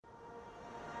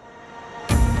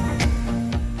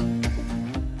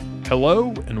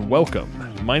Hello and welcome.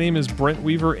 My name is Brent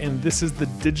Weaver and this is the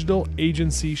Digital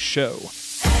Agency Show,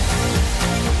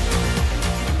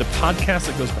 the podcast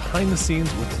that goes behind the scenes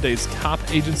with today's top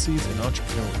agencies and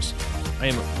entrepreneurs. I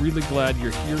am really glad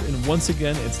you're here, and once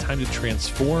again, it's time to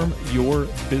transform your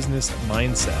business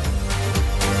mindset.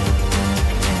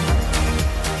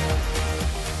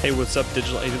 Hey, what's up,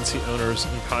 digital agency owners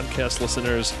and podcast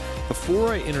listeners?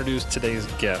 Before I introduce today's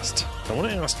guest, I want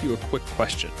to ask you a quick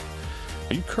question.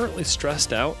 Are you currently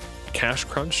stressed out, cash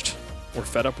crunched, or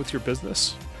fed up with your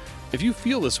business? If you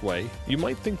feel this way, you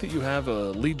might think that you have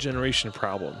a lead generation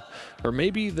problem, or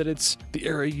maybe that it's the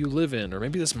area you live in, or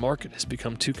maybe this market has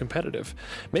become too competitive.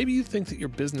 Maybe you think that your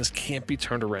business can't be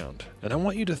turned around, and I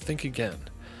want you to think again.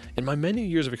 In my many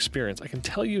years of experience, I can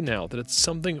tell you now that it's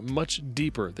something much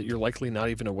deeper that you're likely not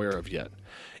even aware of yet.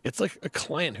 It's like a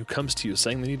client who comes to you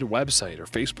saying they need a website or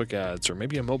Facebook ads or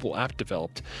maybe a mobile app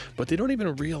developed, but they don't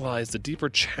even realize the deeper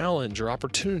challenge or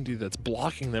opportunity that's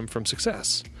blocking them from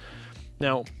success.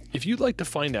 Now, if you'd like to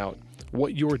find out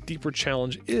what your deeper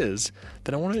challenge is,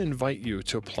 then I want to invite you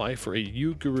to apply for a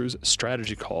UGurus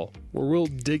strategy call where we'll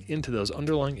dig into those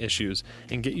underlying issues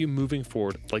and get you moving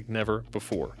forward like never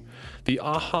before. The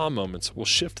aha moments will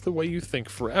shift the way you think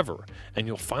forever, and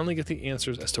you'll finally get the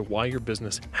answers as to why your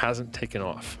business hasn't taken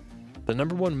off. The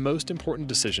number one most important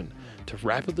decision to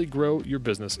rapidly grow your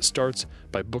business starts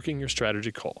by booking your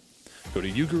strategy call. Go to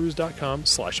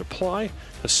ugurus.com/apply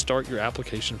to start your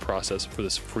application process for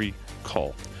this free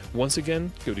call. Once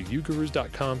again, go to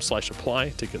ugurus.com/apply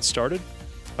to get started.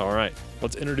 All right,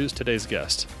 let's introduce today's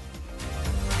guest.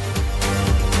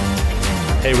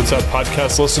 Hey, what's up,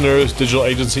 podcast listeners, digital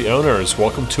agency owners?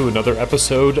 Welcome to another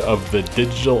episode of the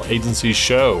Digital Agency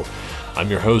Show. I'm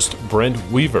your host,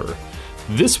 Brent Weaver.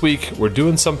 This week, we're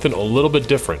doing something a little bit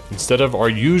different. Instead of our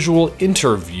usual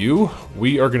interview,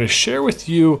 we are going to share with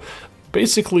you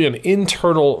basically an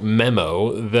internal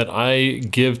memo that I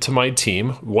give to my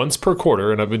team once per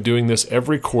quarter, and I've been doing this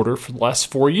every quarter for the last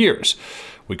 4 years.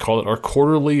 We call it our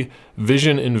quarterly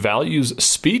vision and values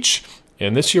speech,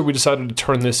 and this year we decided to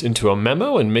turn this into a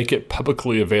memo and make it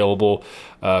publicly available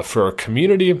for our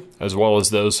community, as well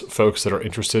as those folks that are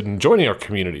interested in joining our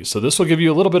community. So this will give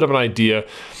you a little bit of an idea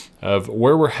of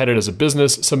where we're headed as a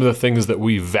business, some of the things that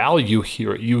we value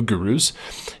here at UGurus,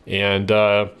 and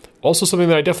also something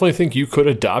that I definitely think you could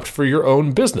adopt for your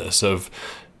own business, of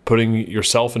putting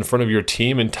yourself in front of your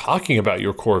team and talking about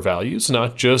your core values,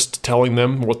 not just telling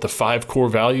them what the 5 core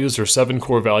values or 7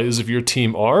 core values of your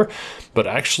team are, but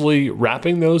actually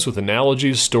wrapping those with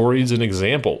analogies, stories, and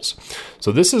examples.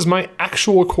 So this is my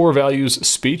actual core values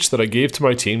speech that I gave to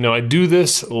my team. Now, I do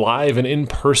this live and in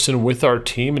person with our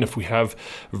team, and if we have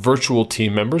virtual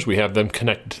team members, we have them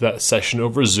connected to that session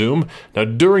over Zoom. Now,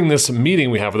 during this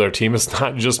meeting we have with our team, it's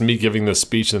not just me giving this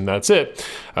speech and that's it.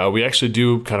 We actually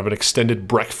do kind of an extended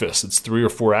breakfast. It's 3 or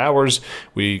 4 hours.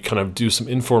 We kind of do some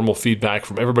informal feedback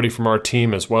from everybody from our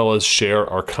team, as well as share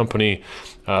our company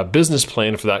business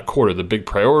plan for that quarter, the big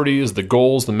priorities, the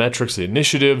goals, the metrics, the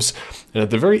initiatives. And at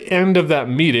the very end of that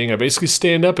meeting, I basically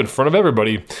stand up in front of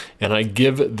everybody and I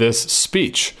give this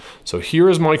speech. So here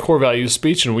is my core values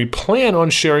speech, and we plan on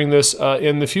sharing this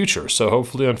in the future. So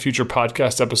hopefully on future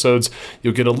podcast episodes,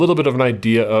 you'll get a little bit of an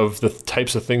idea of the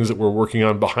types of things that we're working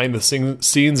on behind the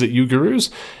scenes at UGurus,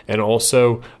 and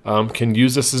also can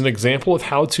use this as an example of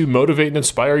how to motivate and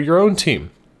inspire your own team.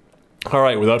 All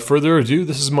right, without further ado,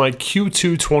 this is my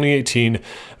Q2 2018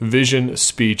 Vision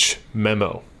Speech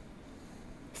Memo.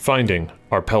 Finding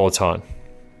our Peloton.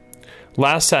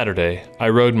 Last Saturday, I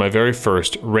rode my very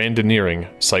first randoneering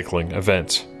cycling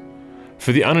event.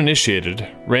 For the uninitiated,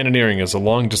 randoneering is a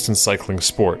long-distance cycling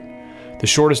sport. The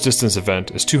shortest distance event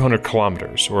is 200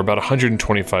 kilometers, or about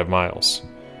 125 miles.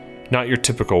 Not your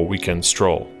typical weekend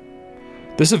stroll.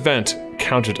 This event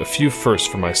counted a few firsts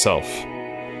for myself.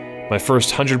 My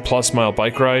first 100-plus mile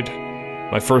bike ride,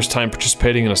 my first time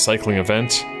participating in a cycling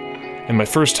event, and my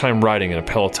first time riding in a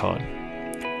Peloton.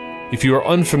 If you are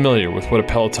unfamiliar with what a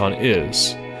Peloton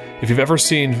is, if you've ever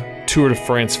seen Tour de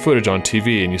France footage on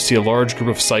TV and you see a large group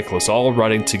of cyclists all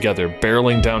riding together,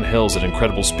 barreling down hills at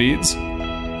incredible speeds,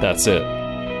 that's it.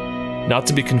 Not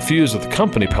to be confused with the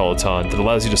company Peloton that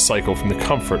allows you to cycle from the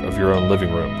comfort of your own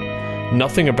living room.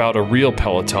 Nothing about a real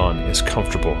Peloton is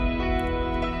comfortable.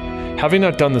 Having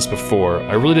not done this before,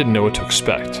 I really didn't know what to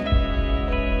expect.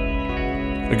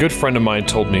 A good friend of mine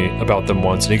told me about them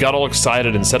once, and he got all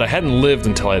excited and said I hadn't lived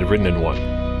until I had ridden in one.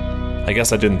 I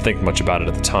guess I didn't think much about it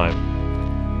at the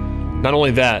time. Not only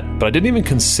that, but I didn't even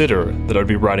consider that I'd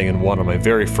be riding in one on my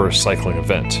very first cycling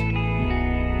event.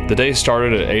 The day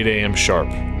started at 8 a.m. sharp.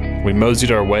 We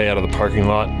moseyed our way out of the parking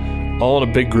lot, all in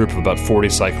a big group of about 40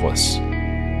 cyclists.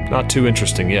 not too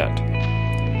interesting yet.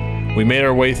 We made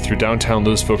our way through downtown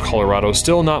Louisville, Colorado,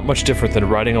 still not much different than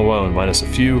riding alone, minus a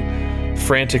few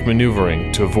frantic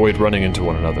maneuvering to avoid running into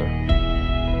one another.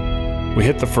 We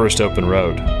hit the first open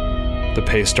road. The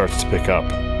pace starts to pick up.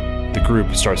 The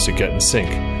group starts to get in sync.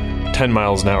 10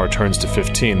 miles an hour turns to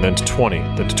 15, then to 20,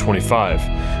 then to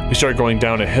 25. We start going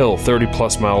down a hill 30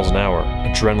 plus miles an hour.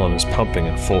 Adrenaline is pumping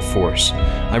in full force.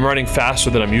 I'm riding faster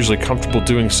than I'm usually comfortable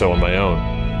doing so on my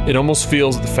own. It almost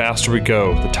feels that the faster we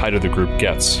go, the tighter the group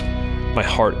gets. My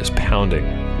heart is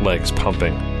pounding, legs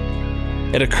pumping.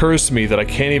 It occurs to me that I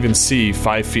can't even see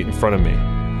 5 feet in front of me.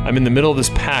 I'm in the middle of this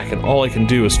pack and all I can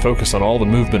do is focus on all the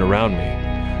movement around me.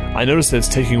 I notice that it's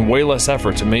taking way less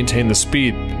effort to maintain the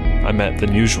speed I'm at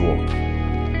than usual.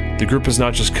 The group is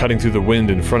not just cutting through the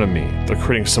wind in front of me, they're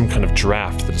creating some kind of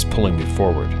draft that is pulling me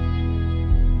forward.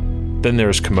 Then there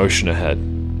is commotion ahead.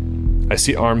 I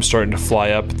see arms starting to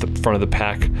fly up at the front of the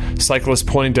pack, cyclists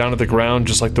pointing down at the ground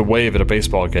just like the wave at a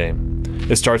baseball game.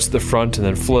 It starts at the front and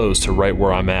then flows to right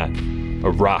where I'm at. A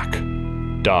rock.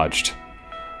 Dodged.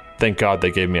 Thank God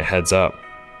they gave me a heads up.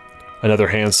 Another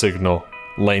hand signal.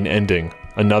 Lane ending.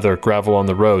 Another gravel on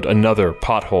the road. Another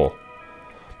pothole.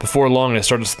 Before long, I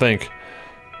started to think,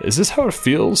 is this how it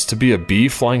feels to be a bee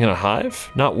flying in a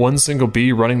hive? Not one single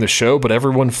bee running the show, but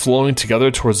everyone flowing together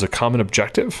towards a common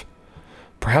objective?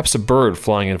 Perhaps a bird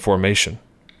flying in formation.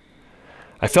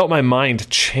 I felt my mind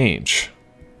change,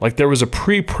 like there was a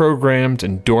pre-programmed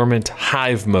and dormant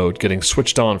hive mode getting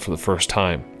switched on for the first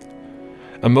time.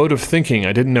 A mode of thinking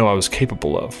I didn't know I was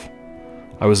capable of.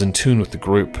 I was in tune with the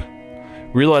group.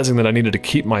 Realizing that I needed to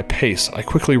keep my pace, I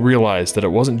quickly realized that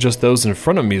it wasn't just those in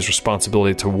front of me's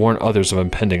responsibility to warn others of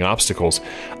impending obstacles.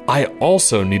 I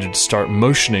also needed to start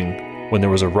motioning when there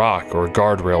was a rock or a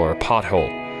guardrail or a pothole.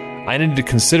 I needed to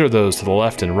consider those to the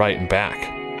left and right and back.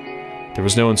 There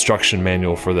was no instruction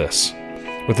manual for this.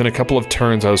 Within a couple of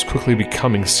turns, I was quickly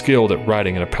becoming skilled at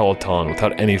riding in a Peloton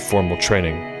without any formal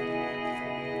training.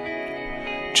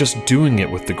 Just doing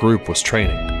it with the group was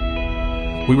training.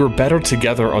 We were better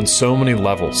together on so many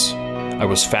levels. I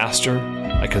was faster,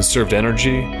 I conserved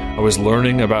energy, I was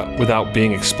learning without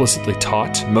being explicitly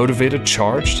taught, motivated,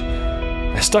 charged.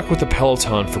 I stuck with the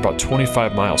Peloton for about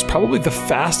 25 miles, probably the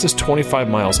fastest 25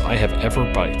 miles I have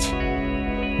ever biked.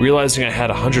 Realizing I had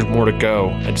 100 more to go,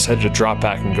 I decided to drop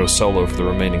back and go solo for the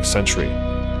remaining century.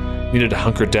 Needed to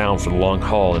hunker down for the long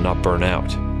haul and not burn out.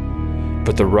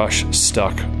 But the rush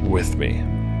stuck with me.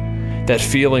 That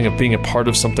feeling of being a part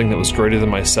of something that was greater than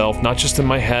myself, not just in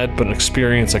my head, but an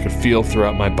experience I could feel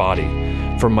throughout my body,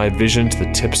 from my vision to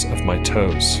the tips of my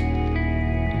toes.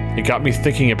 It got me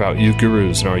thinking about you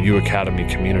gurus in our U Academy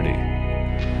community.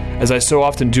 As I so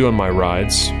often do on my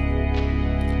rides,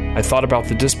 I thought about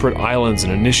the disparate islands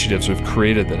and initiatives we've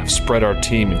created that have spread our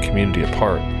team and community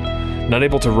apart, not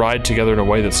able to ride together in a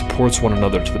way that supports one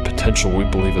another to the potential we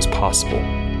believe is possible.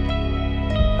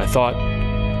 I thought,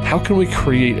 how can we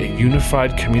create a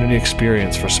unified community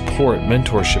experience for support,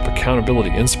 mentorship,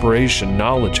 accountability, inspiration,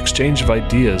 knowledge, exchange of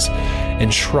ideas,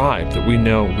 and tribe that we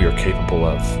know we are capable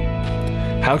of?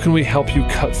 How can we help you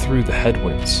cut through the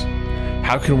headwinds?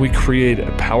 How can we create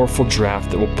a powerful draft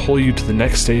that will pull you to the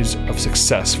next stage of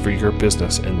success for your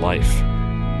business and life?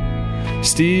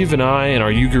 Steve and I and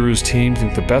our UGurus team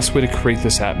think the best way to create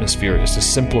this atmosphere is to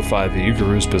simplify the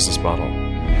UGurus business model.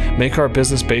 Make our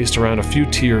business based around a few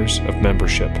tiers of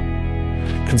membership.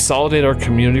 Consolidate our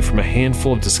community from a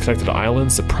handful of disconnected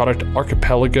islands, the product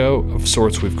archipelago of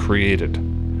sorts we've created,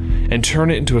 and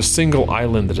turn it into a single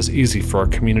island that is easy for our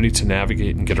community to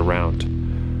navigate and get around.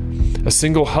 A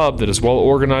single hub that is well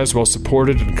organized, well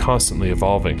supported, and constantly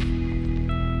evolving.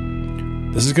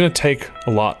 This is going to take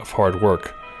a lot of hard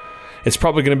work. It's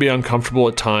probably going to be uncomfortable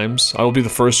at times. I will be the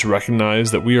first to recognize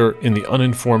that we are in the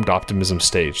uninformed optimism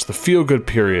stage, the feel-good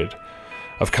period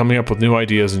of coming up with new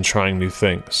ideas and trying new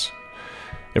things.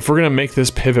 If we're going to make this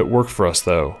pivot work for us,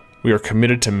 though, we are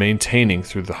committed to maintaining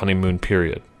through the honeymoon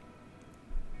period.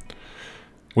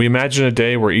 We imagine a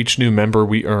day where each new member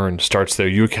we earn starts their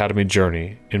U Academy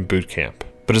journey in boot camp,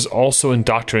 but is also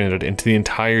indoctrinated into the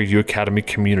entire U Academy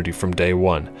community from day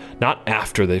one, not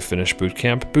after they finish boot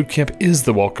camp. Boot camp is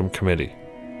the welcome committee.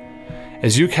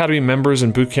 As U Academy members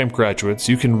and boot camp graduates,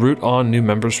 you can root on new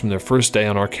members from their first day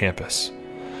on our campus.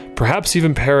 Perhaps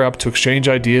even pair up to exchange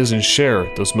ideas and share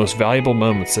those most valuable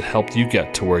moments that helped you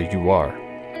get to where you are.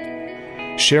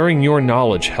 Sharing your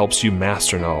knowledge helps you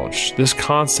master knowledge. This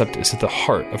concept is at the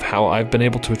heart of how I've been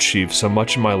able to achieve so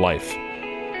much in my life.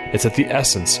 It's at the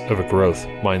essence of a growth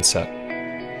mindset.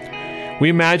 We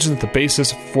imagine that the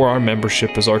basis for our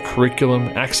membership is our curriculum,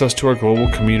 access to our global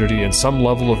community, and some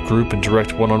level of group and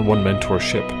direct one-on-one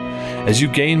mentorship. As you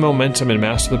gain momentum and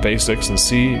master the basics and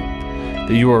see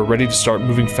that you are ready to start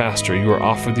moving faster, you are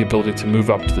offered the ability to move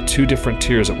up to the 2 different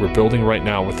tiers that we're building right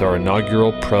now with our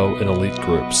inaugural Pro and Elite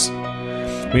groups.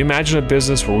 We imagine a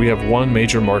business where we have one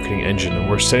major marketing engine and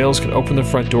where sales can open the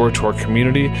front door to our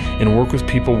community and work with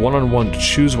people one-on-one to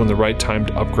choose when the right time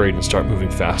to upgrade and start moving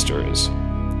faster is.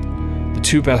 The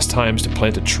 2 best times to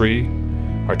plant a tree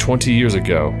are 20 years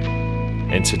ago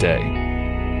and today.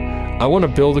 I want to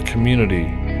build a community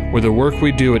where the work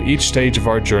we do at each stage of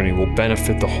our journey will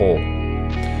benefit the whole.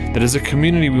 That as a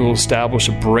community we will establish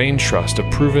a brain trust of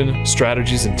proven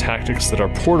strategies and tactics that are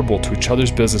portable to each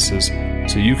other's businesses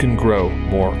so you can grow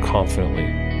more confidently.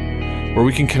 Where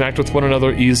we can connect with one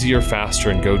another easier,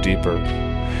 faster, and go deeper.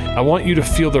 I want you to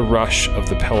feel the rush of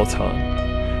the Peloton,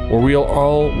 where we are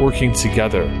all working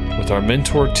together with our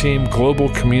mentor team, global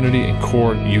community, and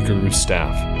core YouGuru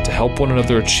staff to help one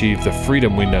another achieve the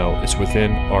freedom we know is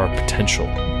within our potential.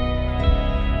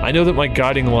 I know that my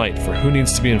guiding light for who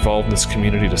needs to be involved in this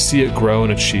community to see it grow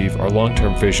and achieve our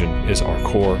long-term vision is our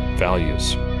core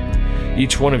values.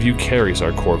 Each one of you carries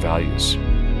our core values.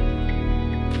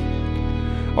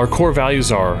 Our core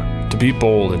values are to be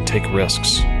bold and take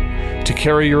risks, to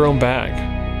carry your own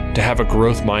bag, to have a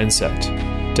growth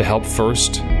mindset, to help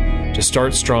first, to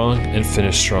start strong and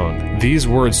finish strong. These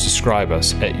words describe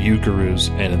us at YouGurus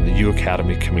and in the U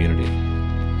Academy community.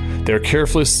 They are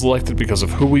carefully selected because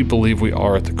of who we believe we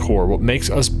are at the core, what makes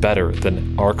us better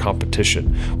than our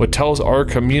competition, what tells our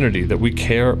community that we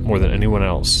care more than anyone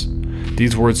else.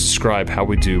 These words describe how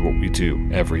we do what we do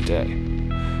every day.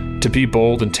 To be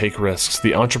bold and take risks,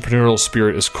 the entrepreneurial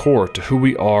spirit is core to who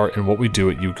we are and what we do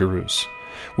at YouGurus.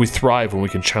 We thrive when we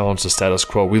can challenge the status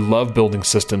quo. We love building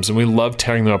systems and we love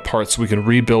tearing them apart so we can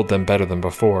rebuild them better than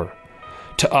before.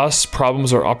 To us,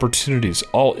 problems are opportunities.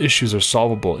 All issues are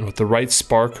solvable, and with the right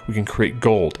spark, we can create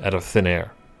gold out of thin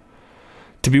air.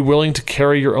 To be willing to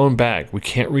carry your own bag. We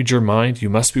can't read your mind. You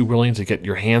must be willing to get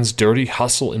your hands dirty,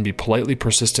 hustle, and be politely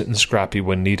persistent and scrappy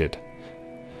when needed.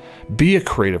 Be a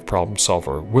creative problem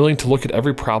solver, willing to look at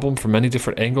every problem from many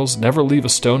different angles, never leave a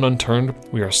stone unturned.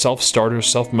 We are self-starters,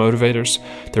 self-motivators.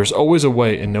 There's always a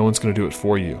way, and no one's going to do it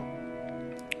for you.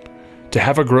 To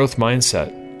have a growth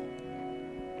mindset.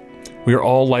 We are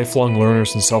all lifelong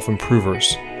learners and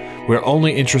self-improvers. We are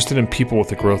only interested in people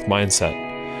with a growth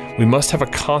mindset. We must have a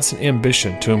constant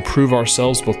ambition to improve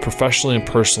ourselves both professionally and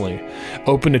personally,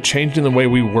 open to changing the way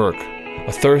we work,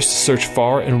 a thirst to search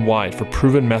far and wide for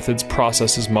proven methods,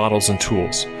 processes, models, and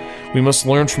tools. We must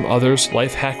learn from others.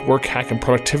 Life hack, work hack, and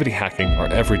productivity hacking are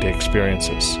everyday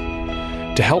experiences.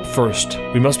 To help first,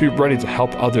 we must be ready to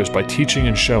help others by teaching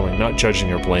and showing, not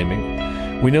judging or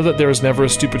blaming. We know that there is never a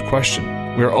stupid question.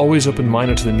 We are always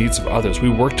open-minded to the needs of others. We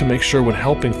work to make sure when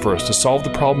helping first to solve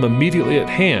the problem immediately at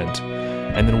hand,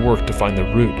 and then work to find the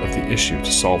root of the issue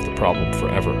to solve the problem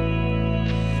forever.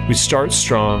 We start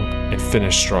strong and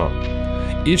finish strong.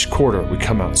 Each quarter we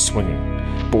come out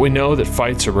swinging, but we know that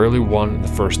fights are rarely won in the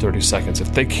first 30 seconds.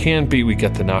 If they can be, we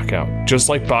get the knockout. Just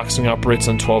like boxing operates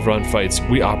on 12-round fights,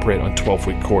 we operate on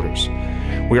 12-week quarters.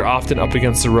 We are often up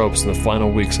against the ropes in the final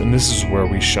weeks, and this is where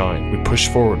we shine. We push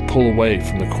forward, pull away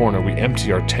from the corner. We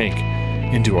empty our tank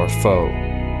into our foe,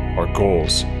 our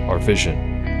goals, our vision.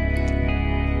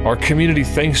 Our community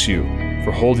thanks you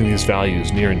for holding these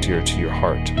values near and dear to your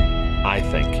heart. I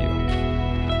thank you.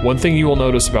 One thing you will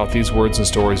notice about these words and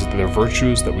stories is that they're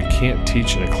virtues that we can't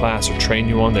teach in a class or train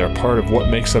you on. They are part of what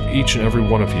makes up each and every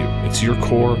one of you. It's your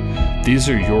core. These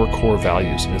are your core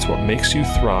values, and it's what makes you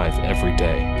thrive every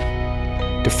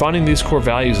day. Defining these core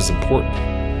values is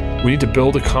important. We need to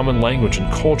build a common language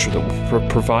and culture that will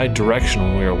provide direction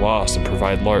when we are lost and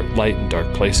provide light in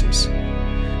dark places.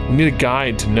 We need a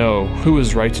guide to know who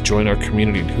is right to join our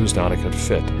community and who's not a good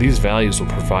fit. These values will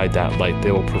provide that light.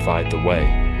 They will provide the way.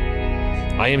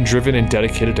 I am driven and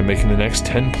dedicated to making the next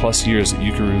 10 plus years at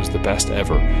YouGurus the best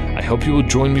ever. I hope you will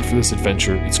join me for this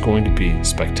adventure. It's going to be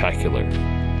spectacular.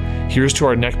 Here's to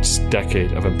our next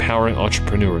decade of empowering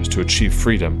entrepreneurs to achieve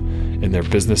freedom in their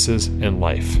businesses and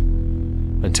life.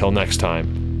 Until next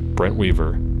time, Brent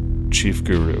Weaver, Chief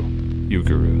Guru,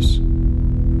 YouGurus.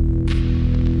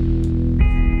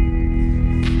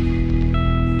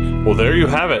 Well, there you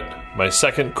have it. My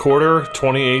second quarter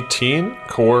 2018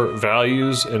 core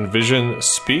values and vision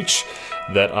speech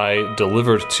that I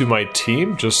delivered to my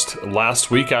team just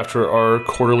last week after our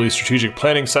quarterly strategic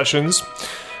planning sessions.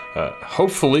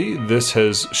 Hopefully this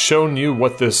has shown you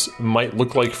what this might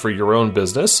look like for your own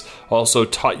business. Also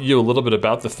taught you a little bit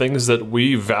about the things that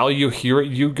we value here at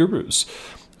YouGurus.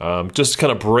 just to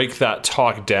kind of break that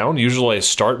talk down. Usually I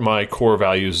start my core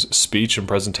values speech and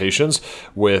presentations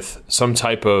with some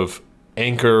type of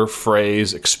anchor,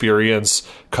 phrase, experience,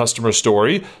 customer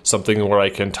story, something where I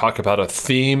can talk about a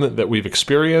theme that we've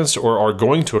experienced or are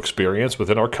going to experience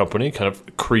within our company, kind of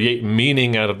create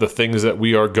meaning out of the things that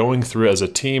we are going through as a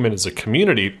team and as a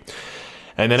community.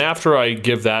 And then after I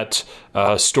give that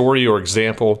story or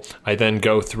example, I then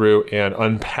go through and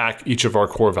unpack each of our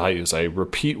core values. I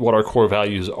repeat what our core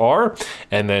values are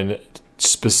and then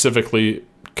specifically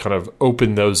kind of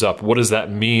open those up. What does that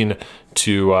mean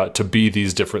to be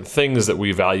these different things that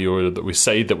we value or that we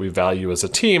say that we value as a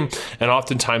team? And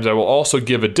oftentimes I will also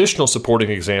give additional supporting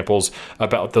examples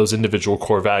about those individual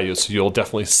core values. So you'll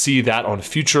definitely see that on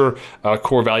future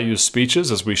core values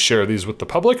speeches as we share these with the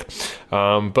public.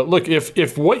 But look,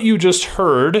 if what you just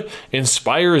heard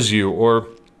inspires you or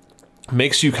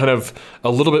makes you kind of a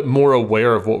little bit more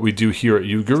aware of what we do here at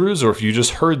UGurus, or if you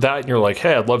just heard that and you're like,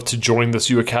 hey, I'd love to join this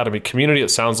U Academy community. It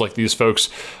sounds like these folks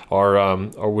are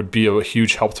or would be a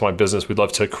huge help to my business. We'd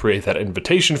love to create that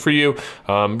invitation for you.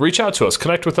 Reach out to us,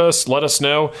 connect with us, let us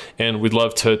know, and we'd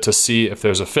love to see if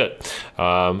there's a fit.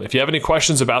 If you have any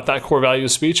questions about that core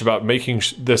values speech, about making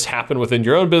this happen within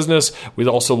your own business, we'd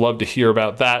also love to hear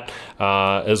about that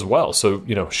as well. So,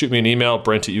 shoot me an email,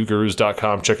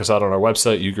 brent@ugurus.com. Check us out on our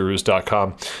website,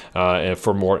 ugurus.com. And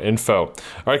for more info. All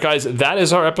right, guys, that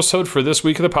is our episode for this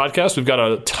week of the podcast. We've got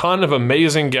a ton of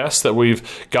amazing guests that we've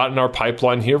got in our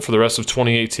pipeline here for the rest of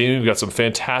 2018. We've got some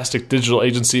fantastic digital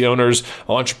agency owners,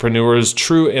 entrepreneurs,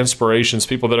 true inspirations,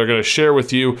 people that are going to share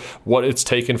with you what it's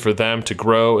taken for them to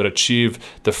grow and achieve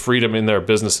the freedom in their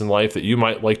business and life that you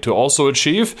might like to also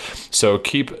achieve. So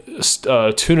keep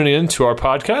tuning in to our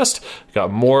podcast. We've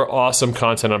got more awesome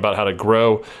content about how to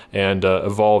grow and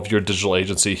evolve your digital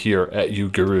agency here at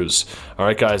UGurus. All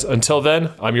right, guys, until then,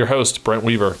 I'm your host, Brent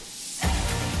Weaver.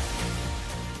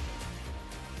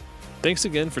 Thanks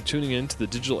again for tuning in to the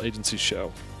Digital Agency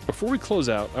Show. Before we close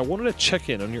out, I wanted to check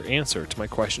in on your answer to my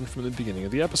question from the beginning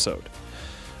of the episode.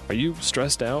 Are you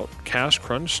stressed out, cash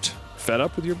crunched, fed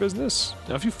up with your business?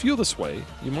 Now, if you feel this way,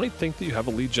 you might think that you have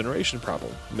a lead generation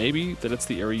problem. Maybe that it's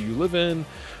the area you live in,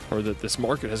 or that this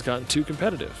market has gotten too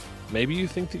competitive. Maybe you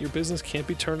think that your business can't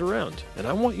be turned around. And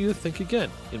I want you to think again.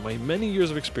 In my many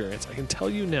years of experience, I can tell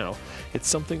you now, it's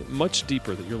something much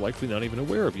deeper that you're likely not even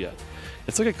aware of yet.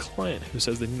 It's like a client who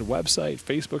says they need a website,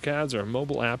 Facebook ads, or a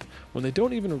mobile app when they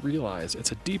don't even realize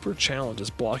it's a deeper challenge that's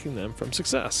blocking them from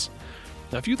success.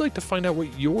 Now, if you'd like to find out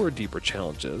what your deeper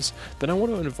challenge is, then I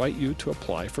want to invite you to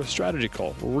apply for a strategy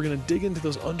call where we're going to dig into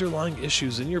those underlying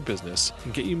issues in your business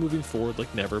and get you moving forward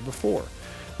like never before.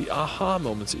 The aha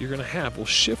moments that you're going to have will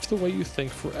shift the way you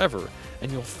think forever,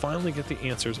 and you'll finally get the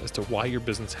answers as to why your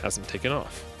business hasn't taken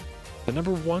off. The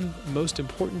number one most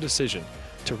important decision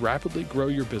to rapidly grow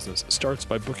your business starts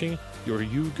by booking your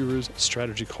UGurus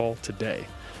strategy call today.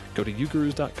 Go to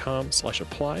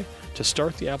ugurus.com/apply to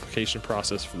start the application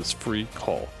process for this free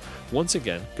call. Once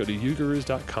again, go to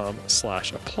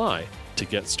ugurus.com/apply to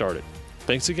get started.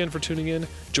 Thanks again for tuning in.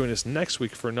 Join us next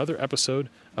week for another episode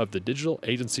of the Digital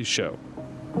Agency Show.